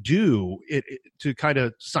 what they do to kind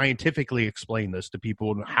of scientifically explain this to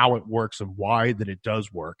people and how it works and why that it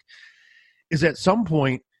does work, is at some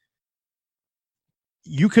point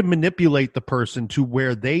you can manipulate the person to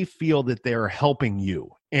where they feel that they're helping you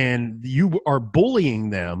and you are bullying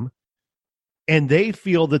them, and they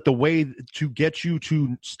feel that the way to get you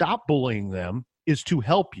to stop bullying them is to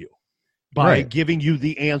help you by giving you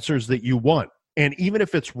the answers that you want. And even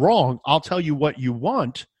if it's wrong, I'll tell you what you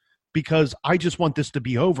want because I just want this to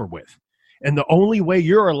be over with. And the only way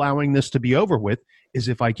you're allowing this to be over with is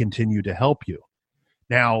if I continue to help you.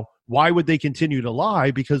 Now, why would they continue to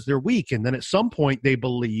lie? Because they're weak. And then at some point they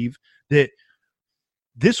believe that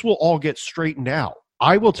this will all get straightened out.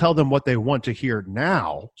 I will tell them what they want to hear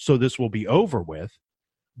now, so this will be over with.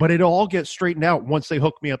 But it'll all get straightened out once they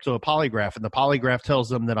hook me up to a polygraph and the polygraph tells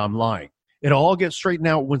them that I'm lying. It all gets straightened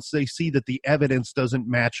out once they see that the evidence doesn't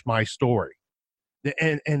match my story.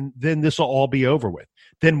 And then this will all be over with.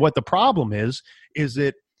 Then what the problem is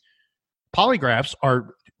that polygraphs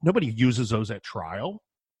nobody uses those at trial.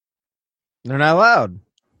 They're not allowed.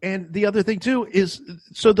 And the other thing, too, is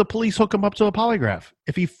so the police hook him up to a polygraph.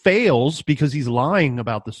 If he fails because he's lying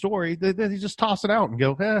about the story, then they just toss it out and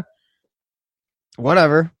go,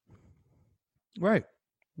 whatever. Right.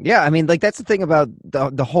 Yeah, I mean, like that's the thing about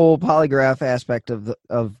the whole polygraph aspect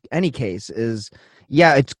of any case is,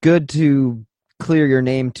 yeah, it's good to clear your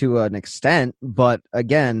name to an extent, but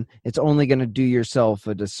again, it's only going to do yourself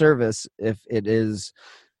a disservice if it is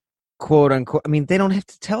quote unquote. I mean, they don't have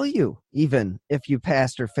to tell you even if you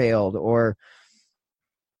passed or failed, or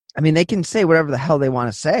I mean, they can say whatever the hell they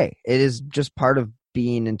want to say. It is just part of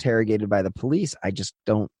being interrogated by the police. I just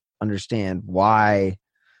don't understand why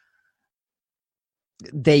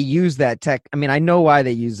they use that tech. I mean, I know why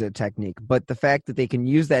they use that technique, but the fact that they can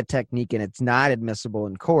use that technique and it's not admissible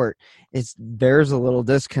in court, there's a little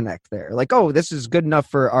disconnect there. Like, oh, this is good enough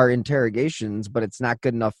for our interrogations, but it's not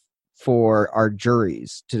good enough for our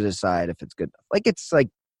juries to decide if it's good enough. Like, it's like,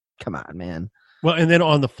 come on, man. Well, and then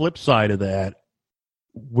on the flip side of that,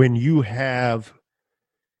 when you have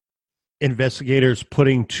investigators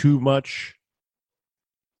putting too much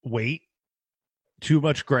weight, too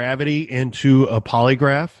much gravity into a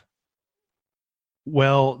polygraph,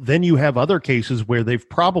 well, then you have other cases where they've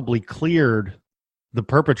probably cleared the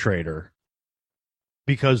perpetrator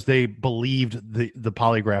because they believed the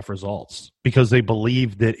polygraph results, because they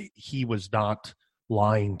believed that he was not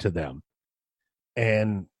lying to them.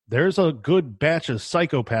 And there's a good batch of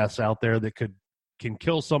psychopaths out there that can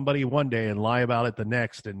kill somebody one day and lie about it the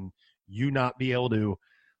next, and you not be able to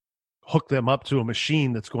hook them up to a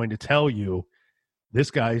machine that's going to tell you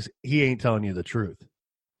he ain't telling you the truth.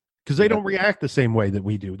 Because they don't react the same way that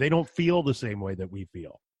we do. They don't feel the same way that we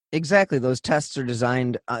feel. Exactly. Those tests are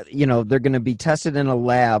designed, they're going to be tested in a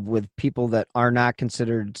lab with people that are not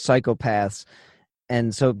considered psychopaths.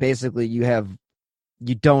 And so basically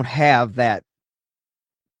you don't have that.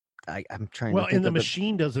 I'm trying to think and the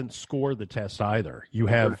machine doesn't score the test either. You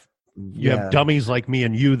have dummies like me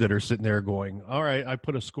and you that are sitting there going, all right, I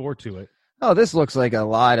put a score to it. Oh, this looks like a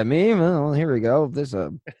lie to me. Well, here we go.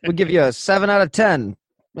 We'll give you a 7 out of 10.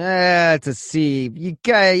 It's a C. You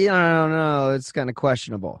guys, I don't know. It's kind of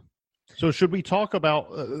questionable. So should we talk about,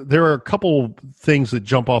 there are a couple things that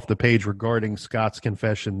jump off the page regarding Scott's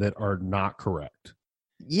confession that are not correct.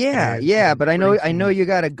 Yeah, but I know you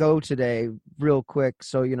got to go today real quick.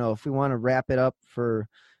 So, if we want to wrap it up for,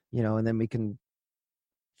 and then we can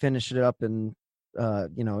finish it up in, a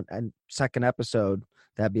second episode,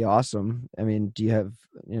 that'd be awesome. I mean, do you have,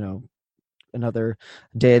 another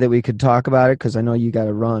day that we could talk about it? Because I know you got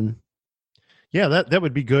to run. Yeah, that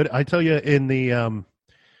would be good. I tell you, in the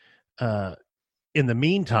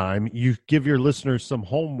meantime, you give your listeners some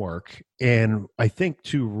homework, and I think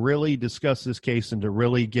to really discuss this case and to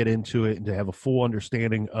really get into it and to have a full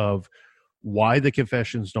understanding of why the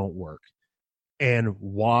confessions don't work and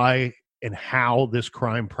why and how this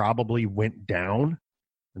crime probably went down.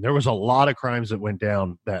 And there was a lot of crimes that went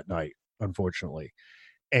down that night, unfortunately.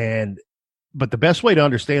 But the best way to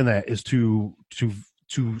understand that is to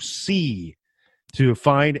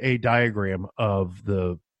find a diagram of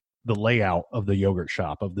the layout of the yogurt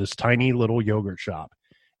shop, of this tiny little yogurt shop,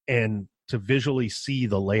 and to visually see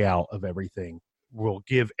the layout of everything will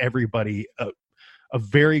give everybody a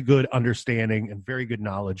very good understanding and very good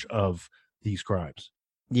knowledge of these crimes.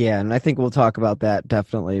 Yeah, and I think we'll talk about that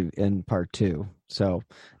definitely in part 2. So,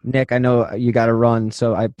 Nick, I know you got to run,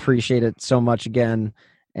 so I appreciate it so much again,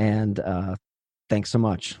 and thanks so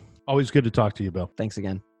much. Always good to talk to you, Bill. Thanks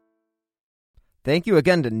again. Thank you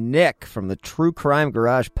again to Nick from the True Crime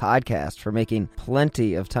Garage podcast for making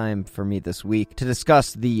plenty of time for me this week to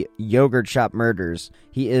discuss the yogurt shop murders.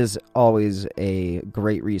 He is always a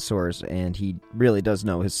great resource, and he really does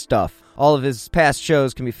know his stuff. All of his past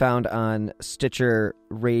shows can be found on Stitcher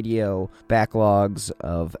Radio backlogs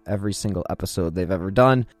of every single episode they've ever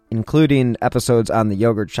done, including episodes on the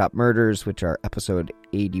yogurt shop murders, which are episode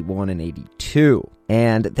 81 and 82.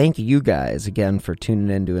 And thank you guys again for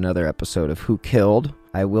tuning in to another episode of Who Killed.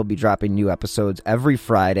 I will be dropping new episodes every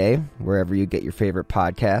Friday, wherever you get your favorite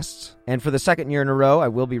podcasts. And for the second year in a row, I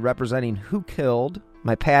will be representing Who Killed,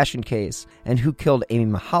 my passion case, and Who Killed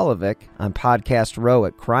Amy Mihaljevic on Podcast Row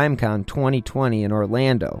at CrimeCon 2020 in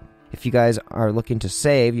Orlando. If you guys are looking to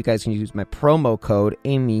save, you guys can use my promo code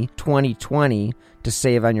AMY2020 to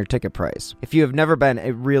save on your ticket price. If you have never been,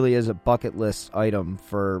 it really is a bucket list item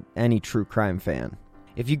for any true crime fan.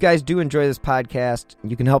 If you guys do enjoy this podcast,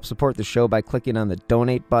 you can help support the show by clicking on the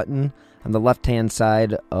donate button on the left-hand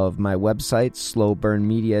side of my website,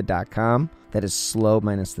 slowburnmedia.com. That is slow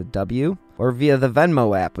minus the W. Or via the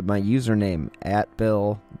Venmo app with my username at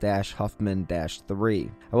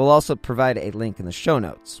Bill-Huffman-3. I will also provide a link in the show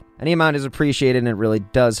notes. Any amount is appreciated, and it really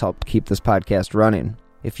does help keep this podcast running.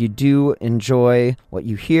 If you do enjoy what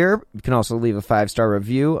you hear, you can also leave a 5-star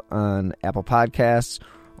review on Apple Podcasts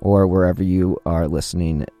or wherever you are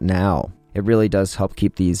listening now. It really does help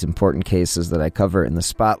keep these important cases that I cover in the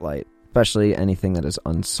spotlight, especially anything that is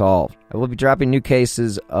unsolved. I will be dropping new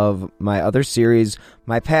cases of my other series,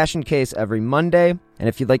 My Passion Case, every Monday. And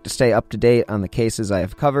if you'd like to stay up to date on the cases I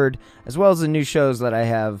have covered, as well as the new shows that I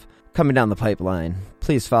have coming down the pipeline,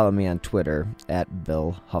 please follow me on Twitter at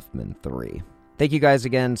BillHuffman3. Thank you guys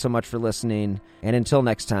again so much for listening, and until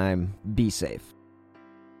next time, be safe.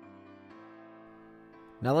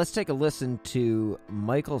 Now let's take a listen to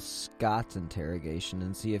Michael Scott's interrogation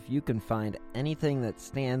and see if you can find anything that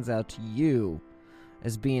stands out to you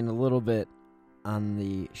as being a little bit on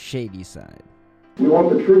the shady side. You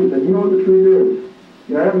want the truth, and you know what the truth is.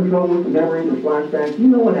 You're having trouble with the memories or flashbacks. You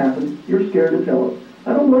know what happened. You're scared to tell us.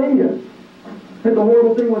 I don't blame you. It's a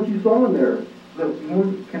horrible thing what you saw in there. Look,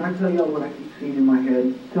 can I tell you what I keep seeing in my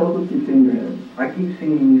head? Tell us what you see in your head. I keep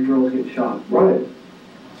seeing these girls get shot. Right.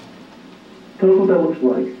 Tell us what that looks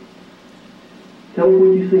like. Tell us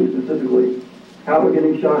what you see specifically. How they're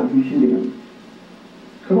getting shot and who's shooting them.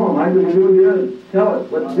 Come on, Mike, we're doing good. Tell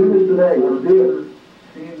us. Let's do this today. Let's do it.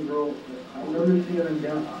 seeing the girl, I remember seeing them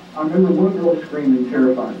down. I remember one girl screaming,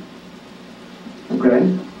 terrified.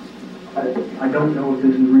 Okay? I don't know if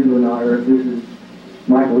this is real or not, or if this is,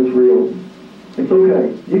 Michael, it's real. It's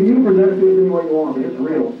okay. You can present it to us any way you want, but it's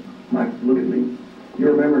real. Mike, look at me.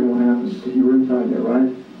 You're remembering what happened, because you were inside there,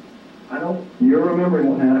 right? You're remembering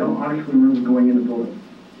what happened. I don't honestly remember going in the building.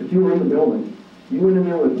 If you were in the building, you went in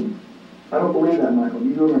there with them. I don't believe that, Michael.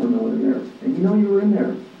 You do remember going in there. And you know you were in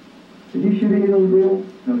there. Did you shoot any of those girls?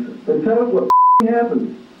 No, sir. Then tell us what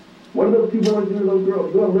happened. What did those two boys do to those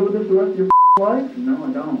girls? You want to live with this the rest of your life? No,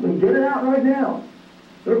 I don't. Then get it out right now.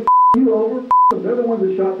 They're you over. They're the ones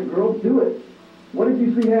that shot the girls. Do it. What did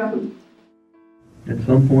you see happen? At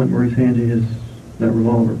some point where he's handed you that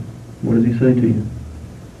revolver, what does he say to you?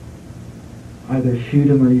 Either shoot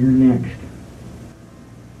him or you're next.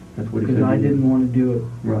 That's what he said. Because I didn't want to do it.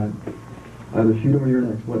 Right. Either shoot him or you're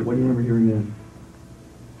next. What do you remember hearing then?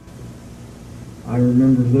 I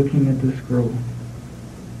remember looking at this girl.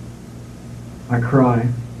 I cry.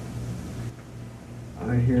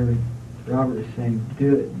 I hear Robert saying,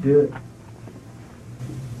 do it, do it.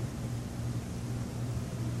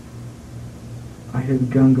 I hear the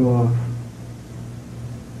gun go off.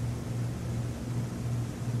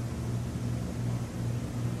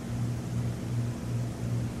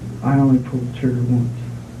 I only pulled the trigger once.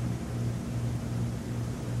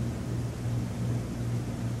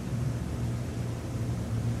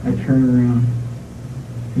 I turn around.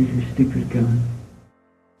 Here's your stupid gun.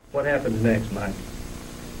 What happens next, Mike?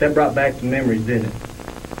 That brought back some memories, didn't it?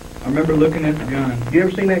 I remember looking at the gun. You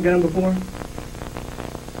ever seen that gun before?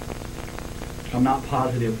 I'm not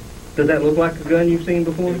positive. Does that look like a gun you've seen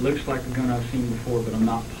before? It looks like a gun I've seen before, but I'm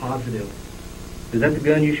not positive. Is that the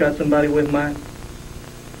gun you shot somebody with, Mike?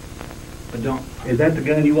 I don't. Is that the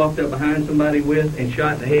gun you walked up behind somebody with and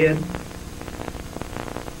shot in the head?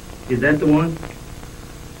 Is that the one?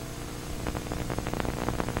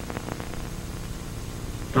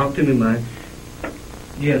 Talk to me, Mike.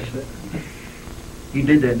 Yes. You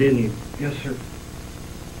did that, didn't you? Yes, sir.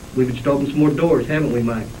 We've just opened some more doors, haven't we,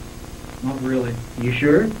 Mike? Not really. You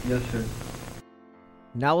sure? Yes, sir.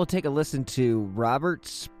 Now we'll take a listen to Robert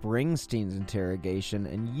Springsteen's interrogation,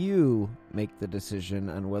 and you make the decision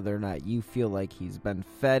on whether or not you feel like he's been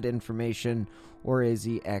fed information, or is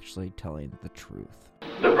he actually telling the truth.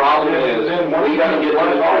 The problem is, we got to get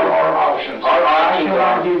what are our options. Our options I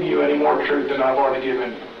cannot give you any more truth than I've already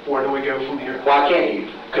given. Where do we go from here? Why can't you?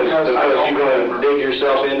 Because you're going to dig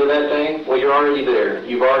yourself into that thing? Well, you're already there.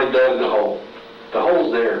 You've already dug the hole. The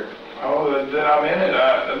hole's there. Oh, that I'm in it.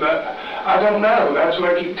 I don't know. That's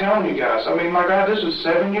what I keep telling you guys. I mean, my God, this was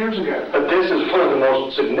 7 years ago. But this is one of the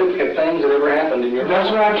most significant things that ever happened in your life. That's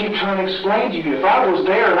what I keep trying to explain to you. If I was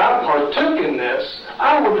there and I partook in this,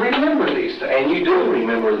 I would remember these things. And you do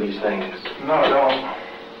remember these things. No, I don't.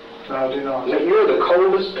 No, I do not. You're the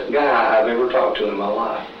coldest guy I've ever talked to in my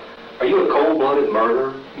life. Are you a cold-blooded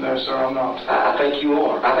murderer? No, sir, I'm not. I think you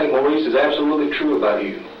are. I think Maurice is absolutely true about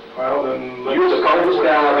you. Well, then you're the coldest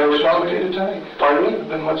guy I've ever talked to. Pardon me?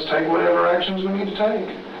 Then let's take whatever actions we need to take.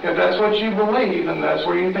 If that's what you believe and that's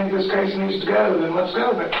where you think this case needs to go, then let's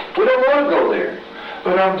go there. We don't want to go there.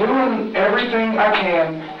 But I'm doing everything I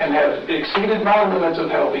can and have exceeded my limits of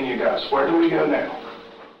helping you guys. Where do we go now?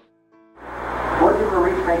 What did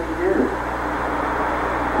Maurice make you do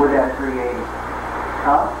with that 380?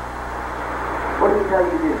 Huh? What did he tell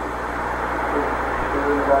you to do?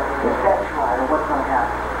 If that's right, or what's going to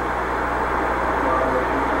happen?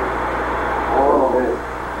 Oh,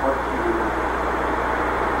 what did you do?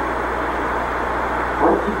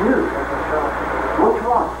 What did you do? Which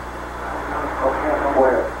one? Okay,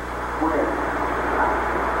 where?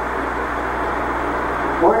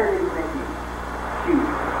 Where did he make you shoot?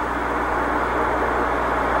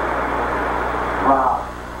 Wow.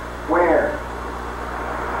 Where?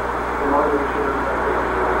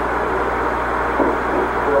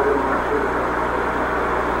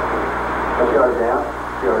 She already down?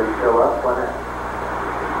 She already show up? What happened?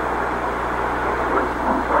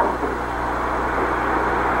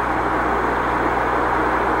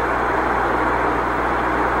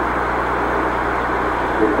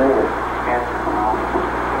 You're dead. Cancer.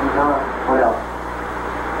 What else?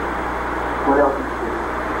 What else did you do?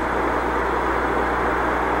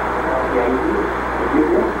 Yeah, you did. You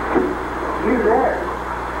did? You're there.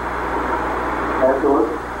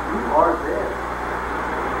 Absolutely. You are there.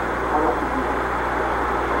 What else did you do?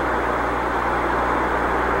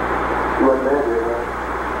 You weren't there, did you?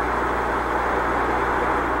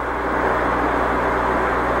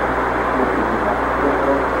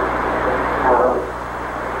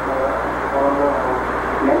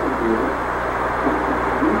 Yes, you did.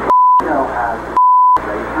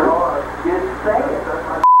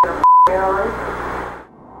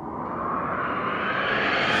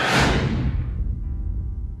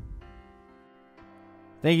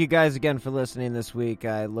 Thank you guys again for listening this week.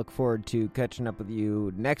 I look forward to catching up with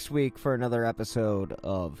you next week for another episode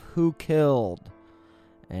of Who Killed?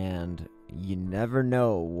 And you never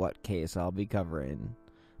know what case I'll be covering.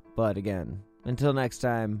 But again, until next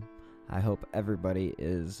time, I hope everybody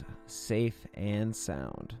is safe and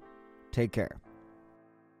sound. Take care.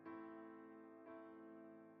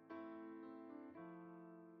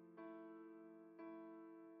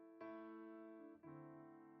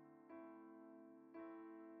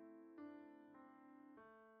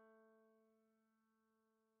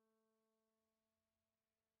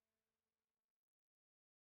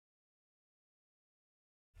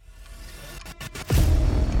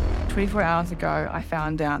 "24 hours ago, I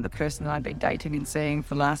found out the person that I'd been dating and seeing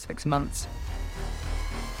for the last 6 months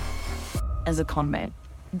as a con man."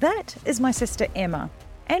 That is my sister Emma.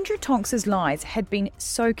 Andrew Tonks's lies had been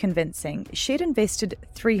so convincing, she'd invested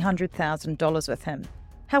 $300,000 with him.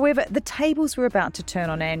 However, the tables were about to turn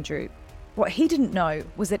on Andrew. What he didn't know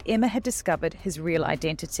was that Emma had discovered his real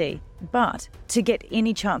identity. But to get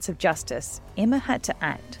any chance of justice, Emma had to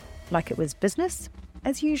act like it was business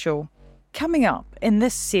as usual. Coming up in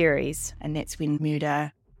this series, and that's when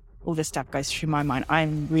murder, all this stuff goes through my mind.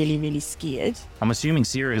 I'm really, really scared. I'm assuming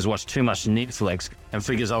Sarah has watched too much Netflix and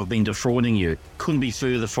figures I've been defrauding you. Couldn't be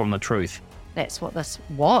further from the truth. That's what this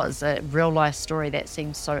was, a real-life story that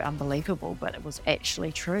seems so unbelievable, but it was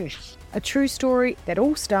actually true. A true story that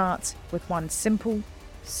all starts with one simple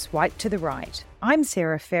swipe to the right. I'm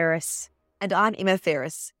Sarah Ferris. And I'm Emma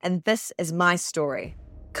Ferris, and this is my story,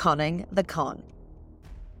 Conning the Con.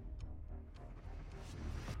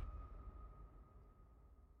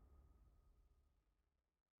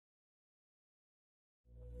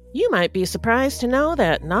 You might be surprised to know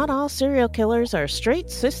that not all serial killers are straight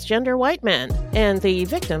cisgender white men, and the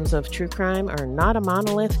victims of true crime are not a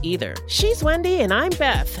monolith either. She's Wendy and I'm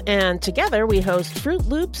Beth, and together we host Fruit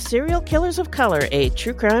Loops Serial Killers of Color, a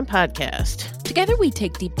true crime podcast. Together we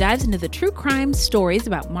take deep dives into the true crime stories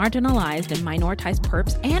about marginalized and minoritized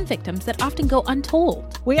perps and victims that often go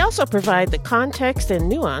untold. We also provide the context and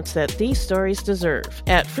nuance that these stories deserve.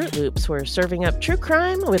 At Fruit Loops, we're serving up true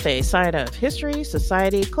crime with a side of history,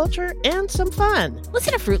 society, culture, and some fun.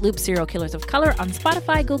 Listen to Fruit Loops Serial Killers of Color on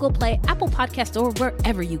Spotify, Google Play, Apple Podcasts, or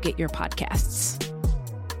wherever you get your podcasts.